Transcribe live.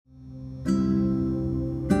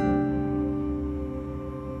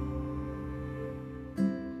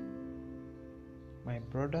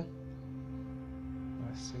brother,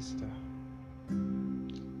 my sister,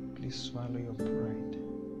 please swallow your pride.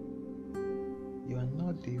 You are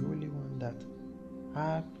not the only one that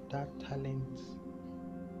have that talent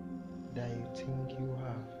that you think you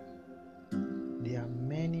have. There are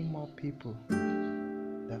many more people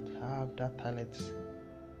that have that talent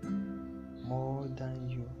more than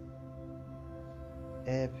you,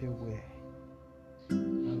 everywhere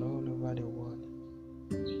and all over the world.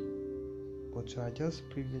 But you are just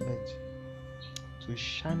privileged to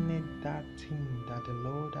channel that thing that the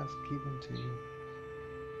Lord has given to you.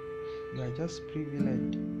 You are just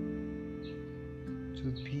privileged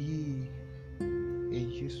to be a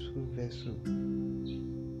useful vessel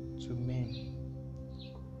to men.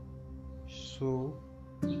 So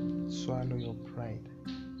swallow your pride.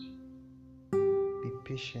 Be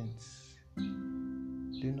patient.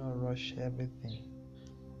 Do not rush everything.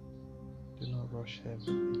 Do not rush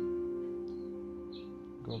everything.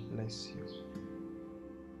 God bless you.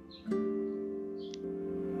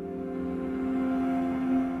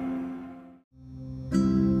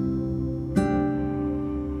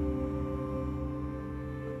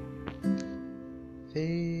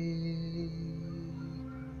 Fade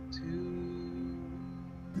to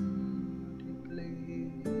the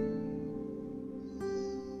place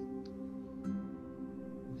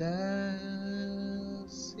that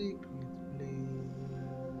secret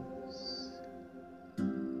place.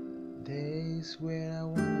 There's where I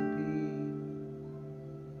wanna be.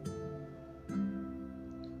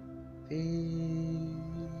 Fade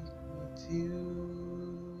to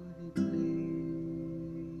the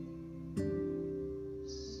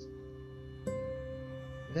place,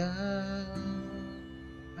 the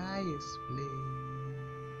highest place.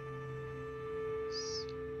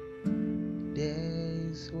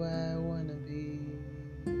 There's where I wanna be.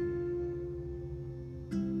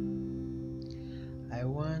 I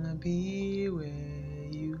wanna be where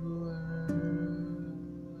you are.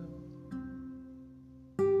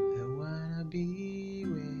 I wanna be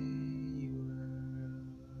where you are.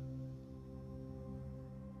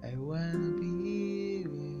 I wanna be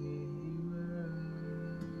where you are.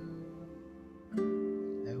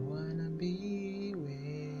 I wanna be where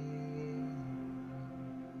you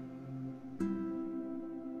are.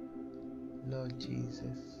 Lord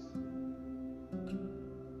Jesus,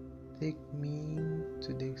 take me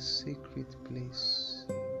to the secret place.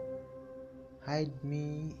 Hide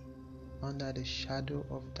me under the shadow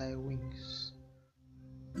of thy wings.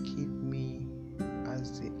 Keep me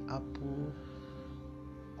as the apple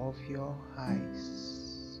of your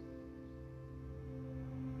eyes.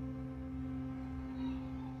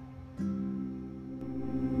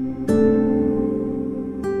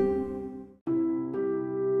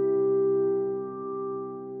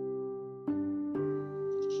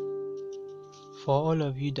 For all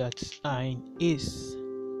of you that are in haste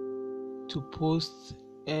to post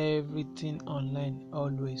everything online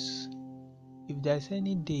always, if there's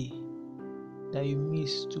any day that you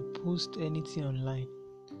miss to post anything online,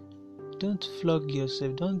 don't flog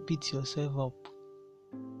yourself, don't beat yourself up,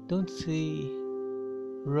 don't say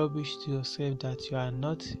rubbish to yourself that you are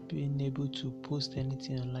not being able to post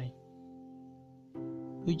anything online.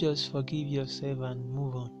 You just forgive yourself and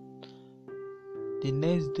move on. The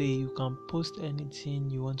next day you can post anything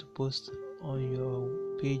you want to post on your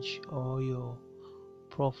page or your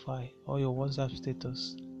profile or your WhatsApp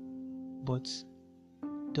status, but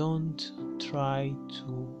don't try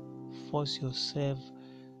to force yourself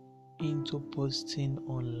into posting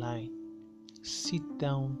online. Sit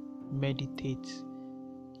down, meditate,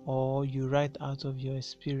 or you write out of your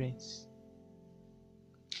experience.